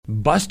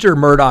Buster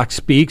Murdaugh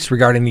speaks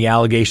regarding the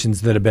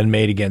allegations that have been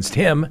made against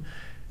him.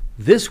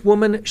 This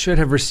woman should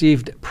have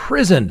received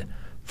prison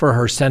for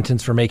her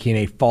sentence for making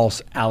a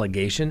false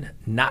allegation,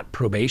 not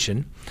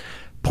probation.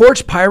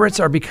 Porch pirates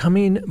are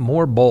becoming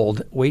more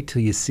bold. Wait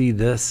till you see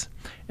this.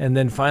 And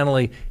then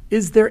finally,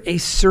 is there a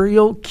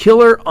serial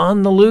killer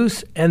on the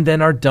loose? And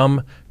then our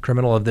dumb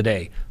criminal of the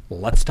day.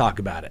 Let's talk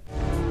about it.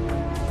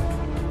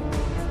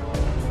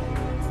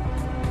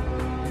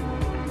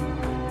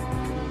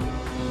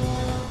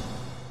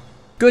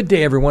 Good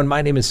day, everyone.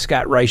 My name is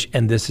Scott Reich,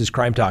 and this is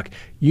Crime Talk.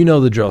 You know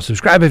the drill.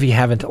 Subscribe if you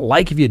haven't,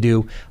 like if you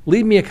do,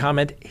 leave me a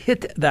comment,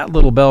 hit that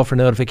little bell for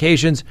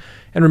notifications,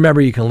 and remember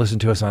you can listen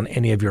to us on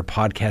any of your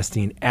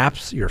podcasting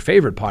apps, your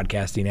favorite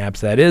podcasting apps,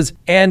 that is.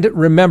 And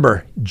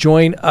remember,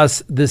 join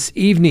us this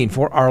evening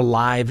for our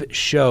live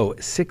show,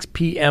 6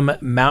 p.m.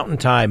 Mountain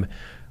Time.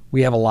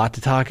 We have a lot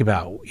to talk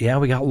about. Yeah,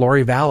 we got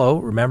Lori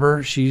Vallow.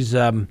 Remember, she's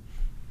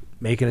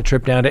making a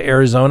trip down to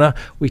Arizona.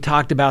 We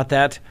talked about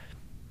that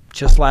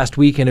just last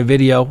week in a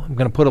video. I'm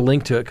going to put a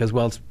link to it because,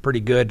 well, it's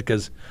pretty good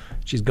because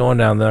she's going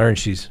down there and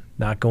she's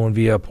not going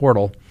via a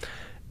portal.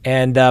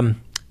 And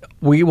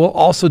we will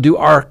also do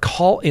our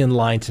call-in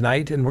line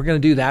tonight, and we're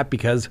going to do that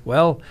because,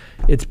 well,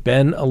 it's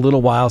been a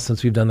little while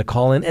since we've done the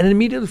call-in, and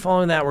immediately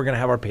following that, we're going to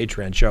have our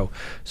Patreon show.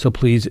 So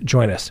please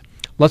join us.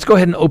 Let's go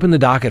ahead and open the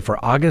docket for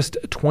August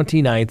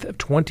 29th of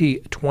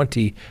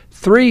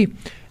 2023,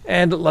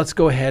 and let's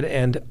go ahead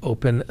and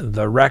open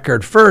the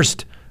record.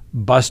 First,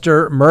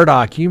 Buster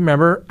Murdaugh. You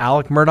remember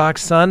Alec Murdaugh's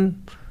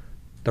son,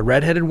 the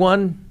redheaded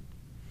one,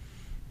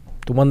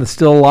 the one that's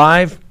still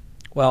alive?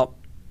 Well,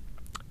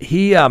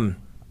 he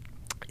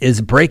is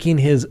breaking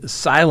his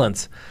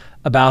silence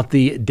about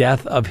the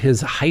death of his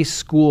high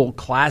school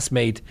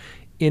classmate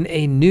in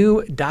a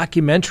new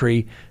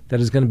documentary that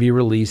is going to be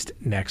released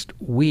next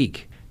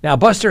week. Now,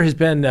 Buster has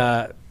been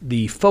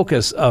the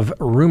focus of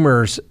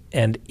rumors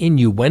and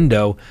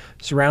innuendo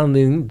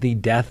surrounding the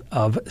death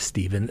of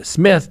Stephen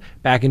Smith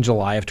back in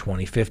July of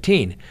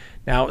 2015.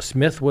 Now,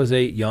 Smith was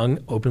a young,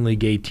 openly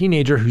gay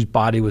teenager whose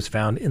body was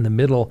found in the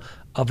middle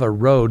of a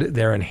road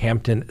there in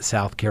Hampton,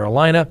 South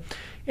Carolina,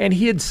 and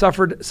he had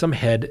suffered some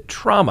head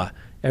trauma.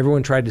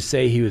 Everyone tried to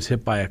say he was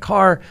hit by a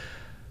car,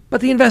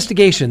 but the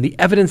investigation, the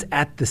evidence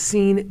at the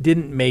scene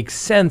didn't make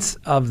sense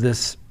of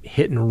this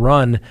hit and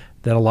run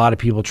that a lot of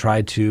people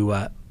tried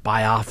to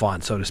buy off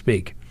on, so to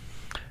speak.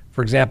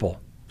 For example,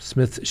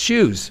 Smith's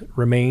shoes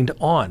remained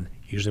on.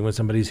 Usually when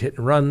somebody's hit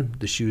and run,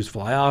 the shoes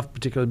fly off,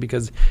 particularly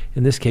because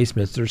in this case,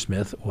 Mr.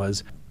 Smith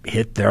was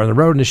hit there on the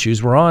road and the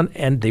shoes were on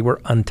and they were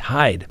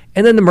untied.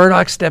 And then the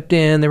Murdaughs stepped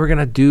in. They were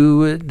going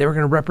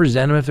to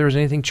represent him if there was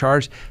anything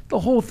charged. The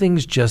whole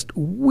thing's just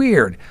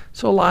weird.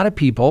 So a lot of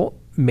people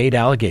made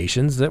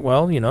allegations that,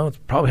 well,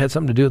 it probably had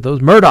something to do with those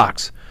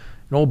Murdaughs,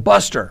 an old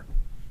Buster.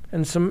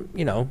 And some,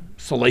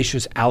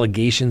 salacious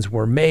allegations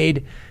were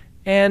made,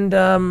 and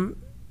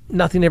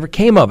nothing ever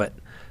came of it.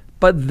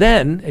 But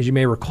then, as you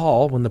may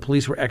recall, when the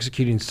police were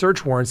executing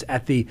search warrants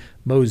at the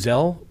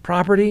Moselle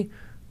property,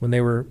 when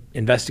they were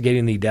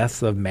investigating the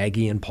deaths of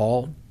Maggie and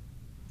Paul,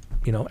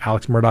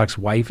 Alex Murdaugh's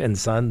wife and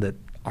son that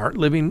aren't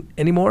living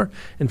anymore.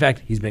 In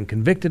fact, he's been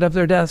convicted of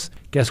their deaths.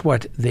 Guess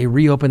what? They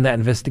reopened that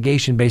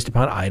investigation based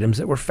upon items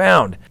that were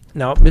found.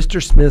 Now,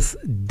 Mr. Smith's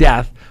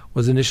death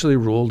was initially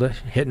ruled a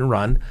hit and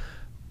run,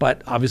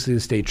 but obviously the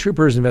state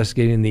troopers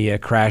investigating the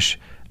crash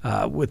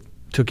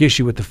took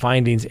issue with the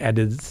findings,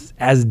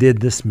 as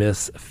did the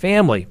Smiths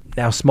family.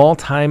 Now,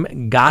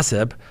 small-time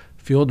gossip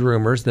fueled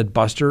rumors that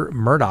Buster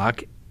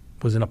Murdaugh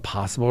was in a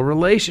possible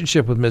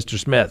relationship with Mr.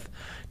 Smith.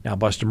 Now,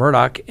 Buster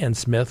Murdaugh and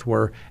Smith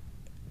were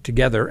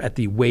together at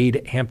the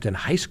Wade Hampton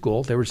High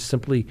School. They were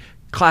simply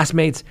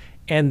classmates,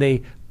 and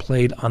they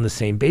played on the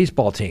same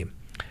baseball team.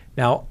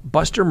 Now,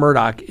 Buster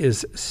Murdaugh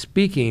is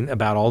speaking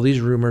about all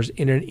these rumors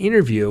in an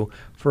interview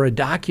for a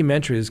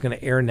documentary that's going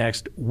to air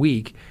next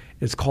week.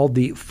 It's called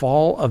The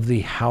Fall of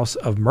the House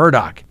of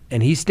Murdaugh.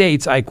 And he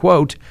states, I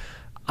quote,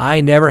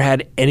 "I never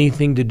had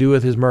anything to do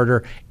with his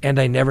murder, and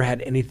I never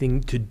had anything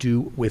to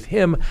do with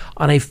him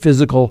on a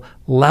physical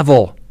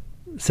level,"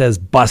 says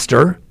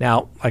Buster.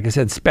 Now, like I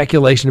said,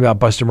 speculation about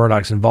Buster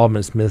Murdaugh's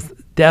involvement in Smith's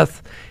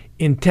death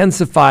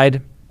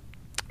intensified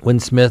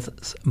when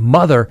Smith's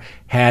mother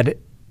had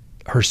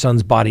her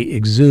son's body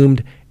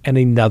exhumed and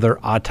another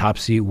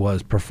autopsy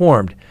was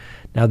performed.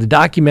 Now, the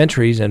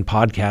documentaries and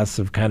podcasts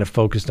have kind of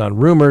focused on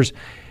rumors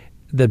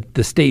that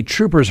the state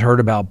troopers heard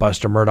about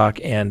Buster Murdaugh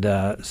and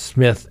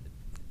Smith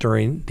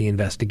during the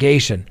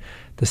investigation.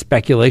 The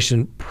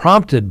speculation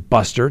prompted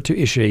Buster to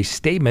issue a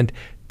statement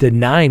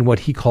denying what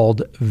he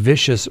called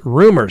vicious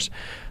rumors.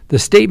 The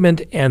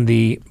statement and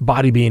the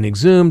body being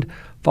exhumed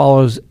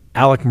follows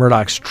Alec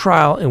Murdaugh's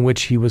trial, in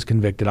which he was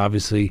convicted,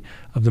 obviously,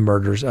 of the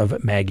murders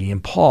of Maggie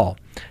and Paul.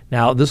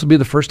 Now, this will be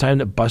the first time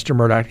that Buster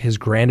Murdaugh has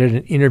granted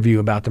an interview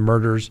about the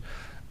murders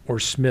or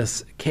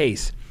Smith's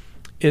case.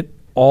 It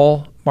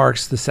all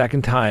marks the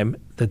second time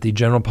that the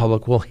general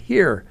public will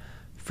hear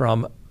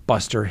from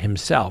Buster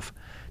himself.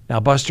 Now,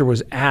 Buster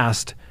was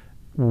asked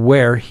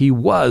where he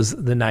was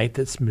the night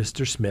that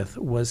Mr. Smith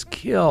was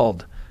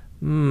killed.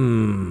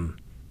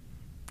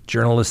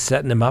 Journalists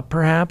setting him up,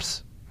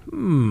 perhaps?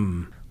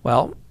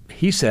 Well,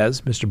 he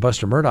says, Mr.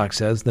 Buster Murdaugh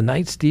says, the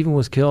night Stephen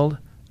was killed,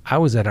 I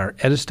was at our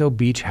Edisto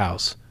Beach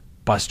house.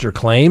 Buster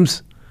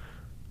claims.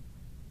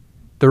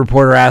 The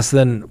reporter asks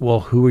then, well,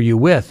 who are you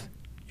with?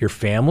 Your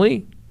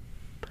family?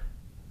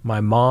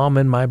 My mom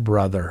and my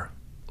brother.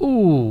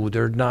 Ooh,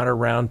 they're not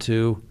around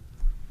to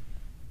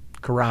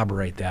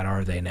corroborate that,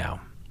 are they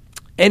now?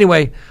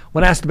 Anyway,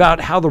 when asked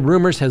about how the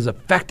rumors has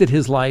affected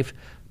his life,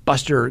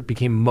 Buster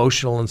became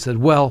emotional and said,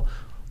 well,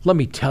 let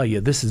me tell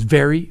you, this is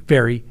very,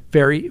 very,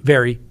 very,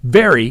 very,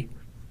 very,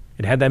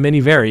 it had that many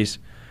varies.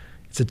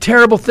 It's a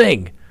terrible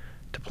thing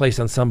to place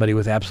on somebody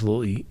with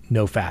absolutely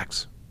no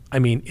facts. I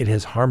mean, it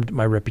has harmed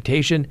my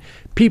reputation.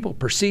 People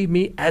perceive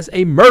me as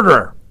a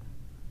murderer.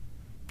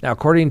 Now,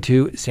 according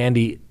to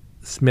Sandy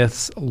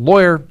Smith's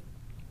lawyer,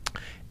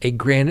 a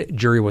grand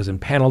jury was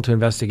impaneled to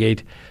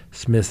investigate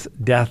Smith's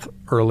death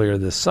earlier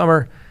this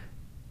summer,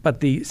 but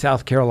the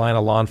South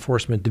Carolina Law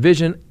Enforcement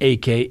Division,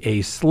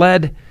 a.k.a.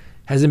 SLED,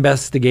 has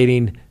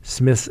investigating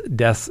Smith's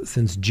deaths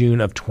since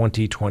June of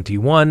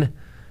 2021,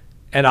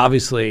 and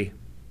obviously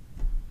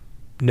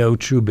no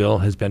true bill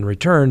has been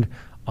returned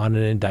on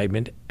an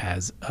indictment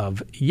as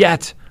of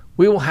yet.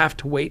 We will have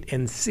to wait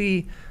and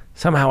see.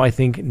 Somehow I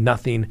think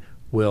nothing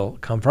will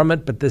come from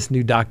it, but this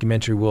new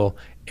documentary will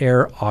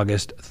air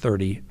August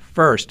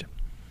 31st.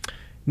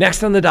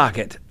 Next on the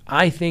docket,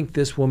 I think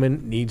this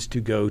woman needs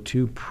to go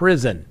to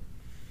prison.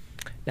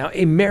 Now,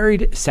 a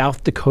married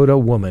South Dakota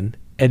woman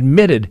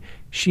admitted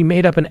she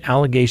made up an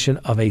allegation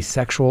of a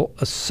sexual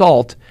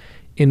assault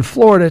in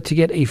Florida to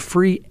get a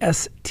free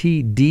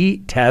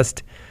STD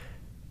test,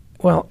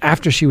 well,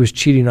 after she was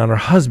cheating on her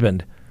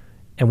husband.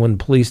 And when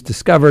police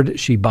discovered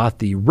she bought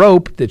the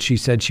rope that she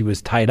said she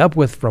was tied up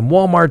with from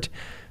Walmart,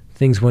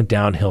 things went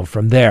downhill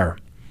from there.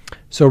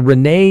 So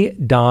Renee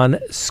Dawn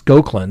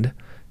Skokeland,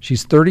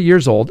 she's 30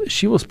 years old.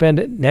 She will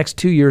spend next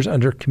 2 years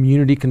under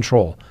community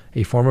control,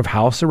 a form of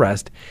house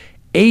arrest,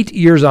 8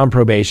 years on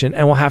probation,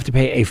 and will have to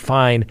pay a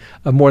fine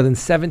of more than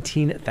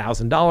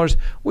 $17,000,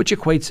 which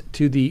equates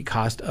to the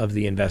cost of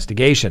the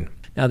investigation.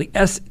 Now, the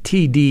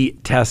STD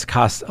test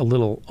costs a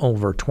little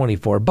over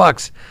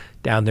 $24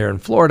 down there in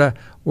Florida,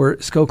 where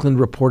Skokeland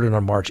reported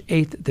on March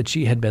 8th that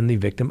she had been the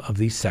victim of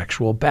the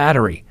sexual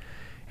battery.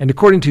 And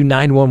according to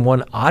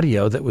 911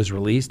 audio that was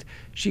released,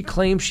 she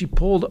claims she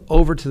pulled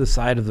over to the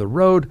side of the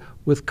road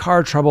with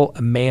car trouble.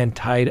 A man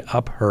tied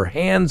up her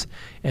hands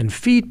and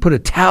feet, put a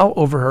towel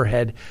over her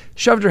head,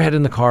 shoved her head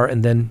in the car,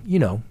 and then,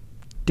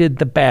 did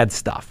the bad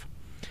stuff.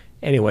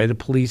 Anyway, the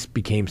police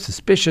became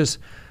suspicious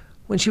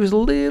when she was a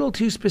little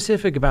too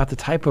specific about the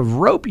type of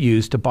rope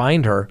used to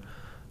bind her,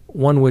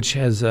 one which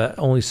has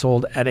only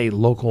sold at a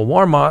local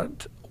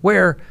Walmart,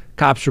 where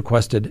cops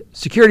requested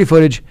security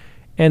footage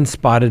and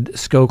spotted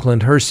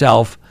Skokeland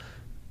herself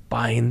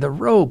buying the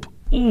rope.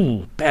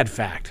 Ooh, bad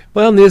fact.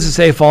 Well, needless to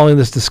say, following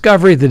this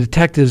discovery, the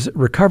detectives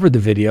recovered the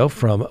video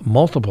from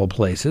multiple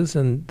places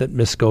and that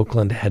Miss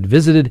Skokeland had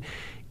visited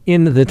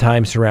in the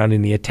time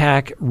surrounding the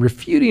attack,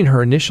 refuting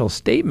her initial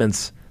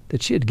statements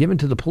that she had given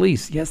to the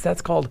police. Yes,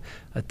 that's called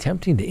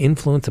attempting to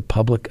influence a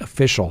public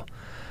official.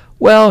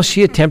 Well,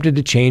 she attempted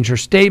to change her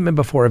statement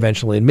before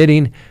eventually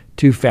admitting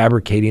to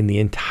fabricating the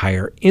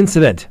entire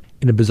incident.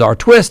 In a bizarre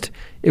twist,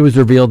 it was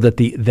revealed that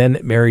the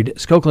then-married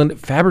Skokeland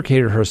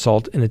fabricated her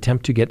assault in an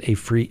attempt to get a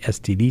free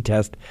STD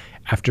test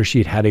after she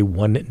had had a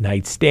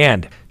one-night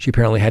stand. She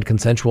apparently had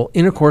consensual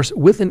intercourse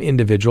with an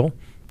individual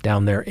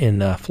down there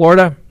in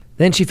Florida.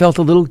 Then she felt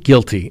a little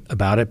guilty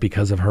about it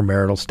because of her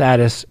marital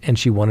status, and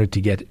she wanted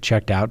to get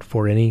checked out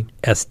for any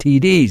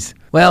STDs.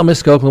 Well,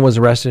 Miss Skokeland was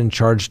arrested and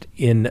charged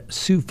in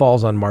Sioux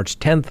Falls on March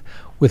 10th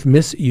with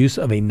misuse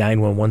of a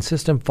 911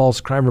 system, false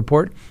crime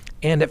report,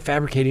 and at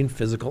fabricating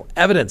physical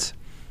evidence.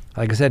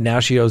 Like I said, now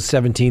she owes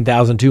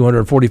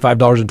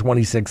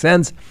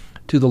 $17,245.26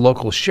 to the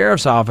local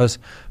sheriff's office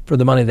for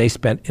the money they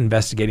spent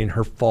investigating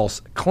her false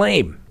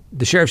claim.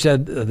 The sheriff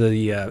said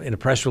in a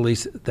press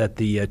release that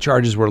the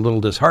charges were a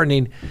little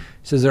disheartening. He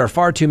says there are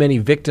far too many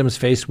victims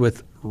faced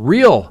with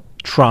real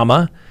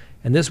trauma,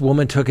 and this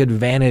woman took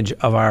advantage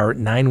of our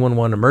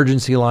 911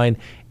 emergency line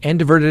and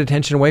diverted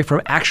attention away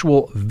from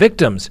actual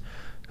victims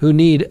who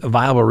need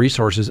viable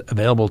resources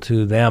available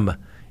to them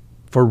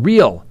for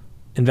real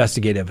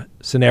investigative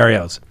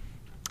scenarios.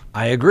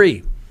 I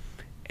agree.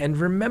 And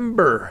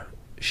remember,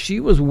 she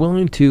was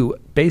willing to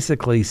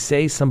basically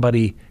say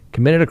somebody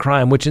committed a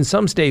crime, which in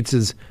some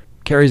states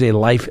carries a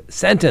life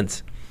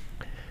sentence,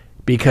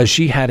 because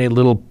she had a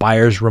little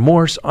buyer's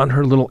remorse on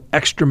her little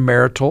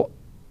extramarital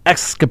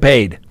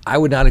escapade. I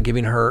would not have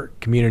given her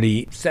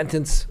community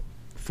sentence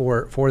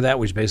for that,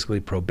 which is basically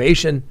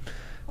probation.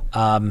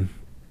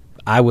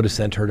 I would have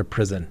sent her to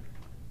prison.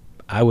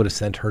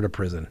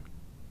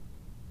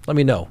 Let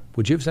me know.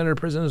 Would you have sent her to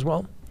prison as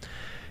well?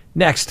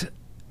 Next,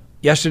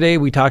 yesterday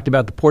we talked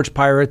about the porch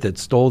pirate that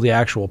stole the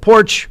actual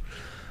porch.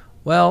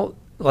 Well,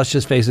 let's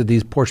just face it,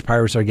 these porch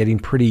pirates are getting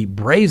pretty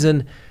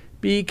brazen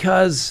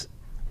because,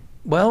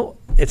 well,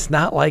 it's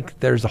not like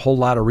there's a whole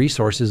lot of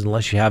resources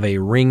unless you have a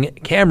Ring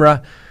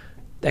camera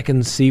that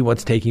can see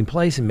what's taking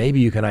place, and maybe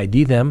you can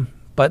ID them.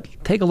 But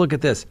take a look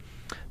at this.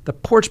 The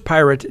porch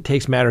pirate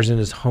takes matters in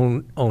his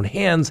own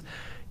hands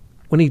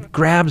when he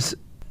grabs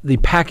the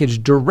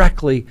package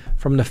directly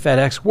from the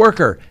FedEx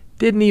worker.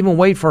 Didn't even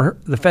wait for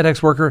the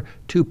FedEx worker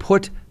to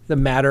put the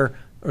matter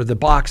or the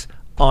box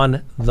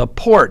on the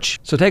porch.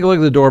 So take a look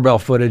at the doorbell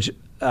footage.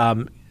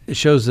 It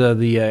shows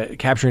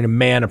capturing a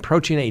man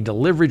approaching a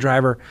delivery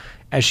driver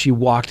as she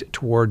walked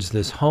towards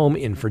this home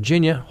in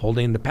Virginia,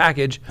 holding the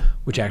package,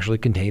 which actually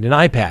contained an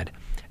iPad.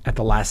 At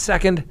the last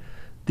second,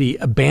 the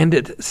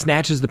bandit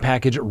snatches the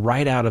package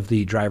right out of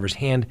the driver's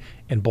hand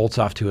and bolts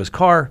off to his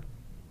car,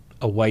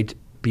 a white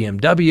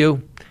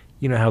BMW.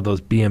 You know how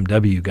those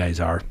BMW guys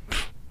are.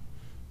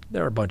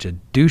 They're a bunch of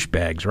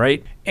douchebags,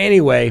 right?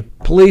 Anyway,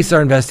 police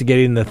are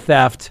investigating the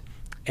theft,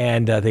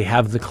 and they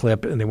have the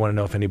clip, and they want to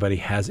know if anybody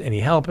has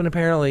any help. And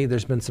apparently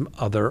there's been some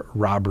other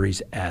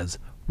robberies as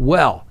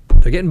well.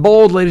 They're getting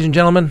bold, ladies and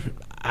gentlemen.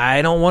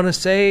 I don't want to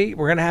say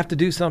we're going to have to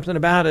do something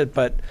about it,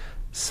 but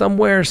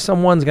somewhere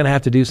someone's going to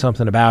have to do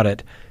something about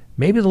it.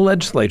 Maybe the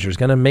legislature is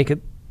going to make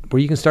it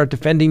where you can start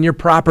defending your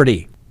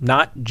property,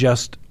 not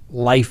just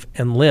life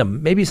and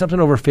limb. Maybe something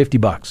over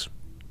 $50.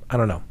 I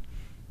don't know.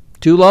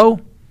 Too low?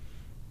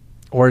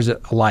 Or is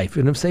it a life?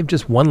 And if saved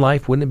just one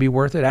life, wouldn't it be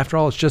worth it? After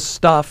all, it's just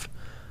stuff.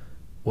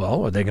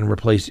 Well, are they going to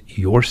replace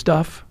your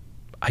stuff?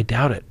 I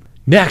doubt it.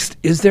 Next,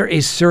 is there a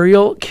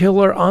serial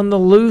killer on the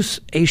loose?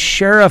 A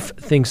sheriff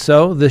thinks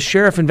so. The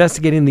sheriff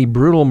investigating the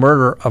brutal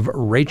murder of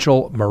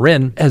Rachel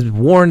Marin has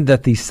warned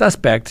that the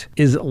suspect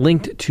is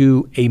linked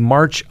to a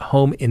March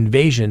home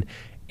invasion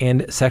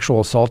and sexual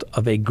assault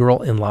of a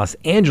girl in Los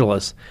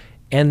Angeles,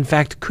 and in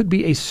fact could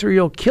be a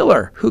serial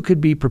killer who could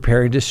be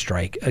preparing to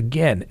strike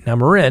again. Now,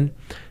 Marin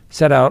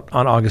set out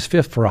on August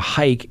 5th for a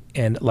hike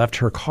and left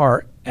her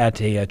car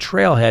at a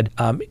trailhead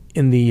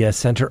in the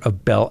center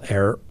of Bel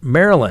Air,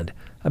 Maryland,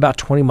 about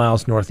 20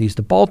 miles northeast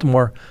of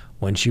Baltimore,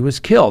 when she was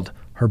killed.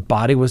 Her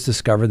body was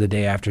discovered the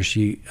day after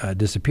she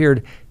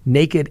disappeared,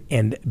 naked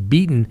and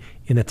beaten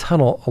in a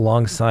tunnel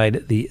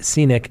alongside the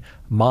scenic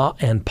Ma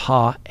and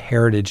Pa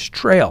Heritage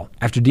Trail.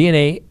 After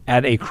DNA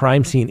at a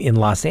crime scene in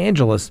Los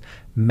Angeles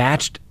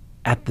matched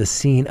at the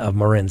scene of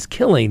Marin's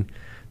killing,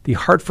 the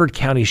Hartford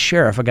County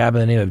Sheriff, a guy by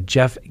the name of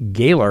Jeff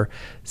Gaylor,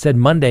 said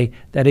Monday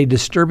that a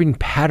disturbing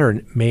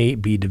pattern may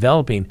be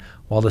developing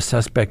while the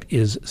suspect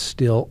is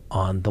still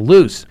on the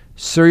loose.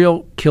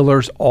 Serial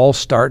killers all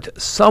start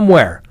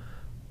somewhere.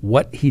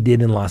 What he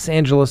did in Los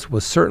Angeles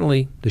was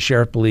certainly, the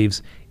sheriff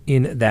believes,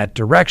 in that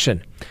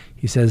direction.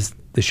 He says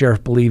the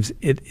sheriff believes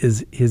it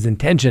is his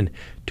intention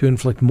to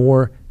inflict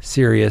more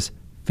serious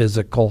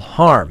physical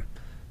harm.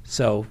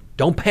 So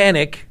don't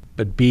panic,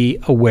 but be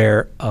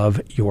aware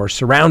of your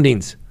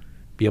surroundings.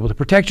 Be able to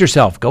protect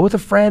yourself. Go with a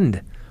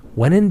friend.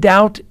 When in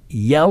doubt,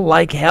 yell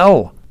like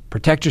hell.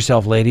 Protect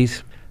yourself,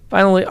 ladies.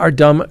 Finally, our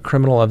dumb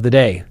criminal of the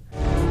day.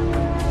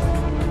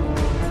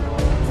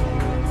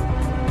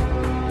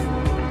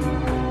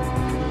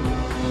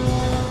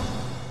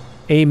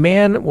 A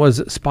man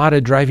was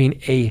spotted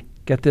driving a,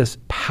 get this,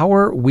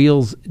 Power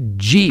Wheels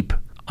Jeep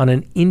on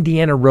an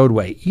Indiana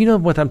roadway. You know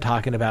what I'm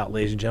talking about,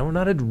 ladies and gentlemen.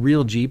 Not a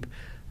real Jeep.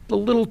 The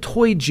little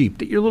toy Jeep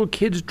that your little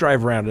kids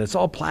drive around in. It's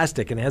all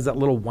plastic and it has that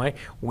little whine,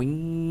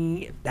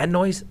 that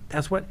noise.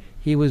 That's what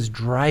he was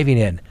driving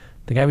in.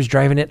 The guy was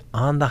driving it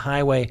on the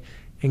highway.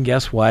 And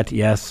guess what?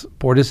 Yes,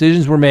 poor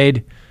decisions were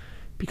made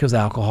because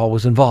alcohol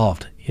was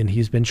involved. And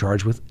he's been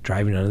charged with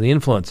driving under the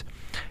influence.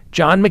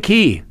 John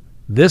McKee,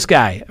 this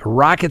guy, a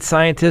rocket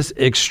scientist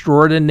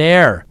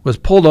extraordinaire, was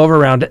pulled over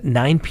around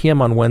 9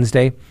 p.m. on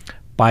Wednesday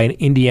by an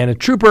Indiana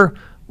trooper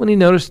when he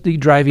noticed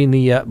driving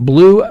the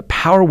blue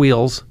Power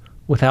Wheels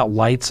without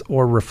lights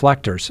or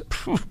reflectors.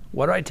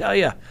 What do I tell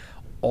you?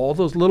 All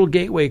those little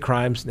gateway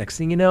crimes, next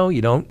thing you know,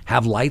 you don't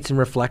have lights and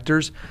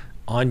reflectors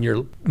on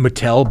your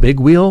Mattel big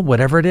wheel,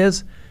 whatever it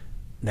is.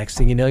 Next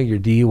thing you know, you're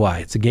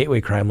DUI. It's a gateway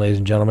crime, ladies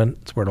and gentlemen.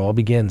 It's where it all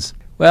begins.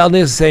 Well,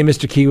 needless to say,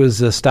 Mr. Key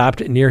was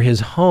stopped near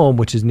his home,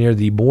 which is near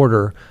the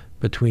border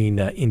between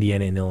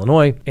Indiana and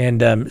Illinois.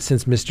 And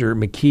since Mr.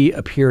 McKee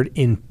appeared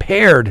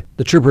impaired,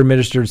 the trooper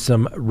administered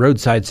some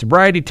roadside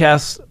sobriety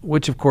tests,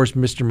 which, of course,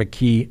 Mr.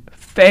 McKee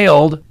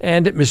failed.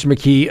 And Mr.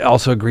 McKee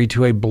also agreed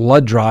to a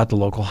blood draw at the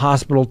local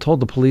hospital,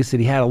 told the police that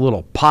he had a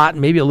little pot,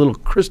 maybe a little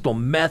crystal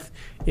meth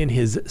in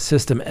his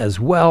system as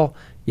well.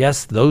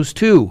 Yes, those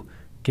two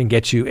can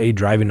get you a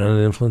driving under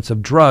the influence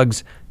of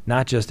drugs,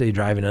 not just a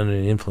driving under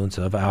the influence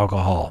of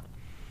alcohol.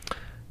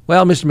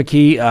 Well, Mr.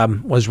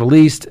 McKee was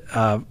released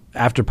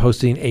after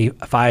posting a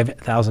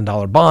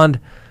 $5,000 bond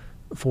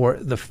for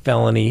the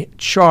felony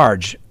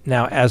charge.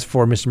 Now, as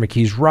for Mr.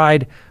 McKee's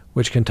ride,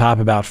 which can top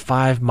about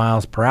 5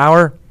 miles per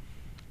hour,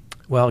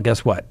 well,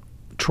 guess what?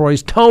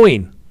 Troy's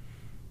Towing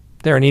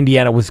there in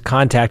Indiana was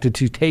contacted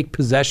to take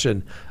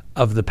possession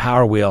of the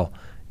Power Wheel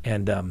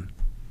and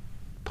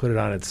put it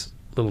on its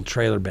little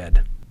trailer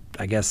bed.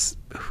 I guess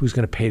who's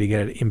going to pay to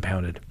get it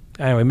impounded?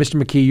 Anyway, Mr.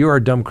 McKee, you're our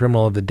dumb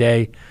criminal of the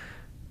day.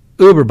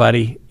 Uber,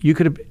 buddy, you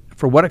could have,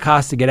 for what it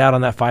costs to get out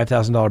on that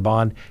 $5,000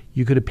 bond,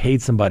 you could have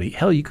paid somebody.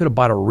 Hell, you could have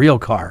bought a real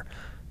car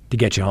to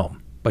get you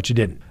home. but you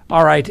didn't.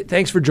 All right.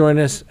 Thanks for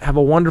joining us. Have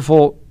a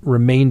wonderful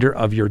remainder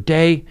of your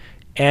day.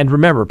 And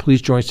remember,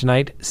 please join us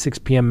tonight, 6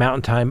 p.m.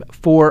 Mountain Time,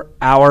 for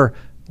our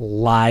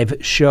live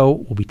show.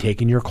 We'll be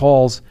taking your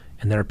calls,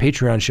 and then our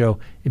Patreon show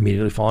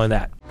immediately following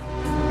that.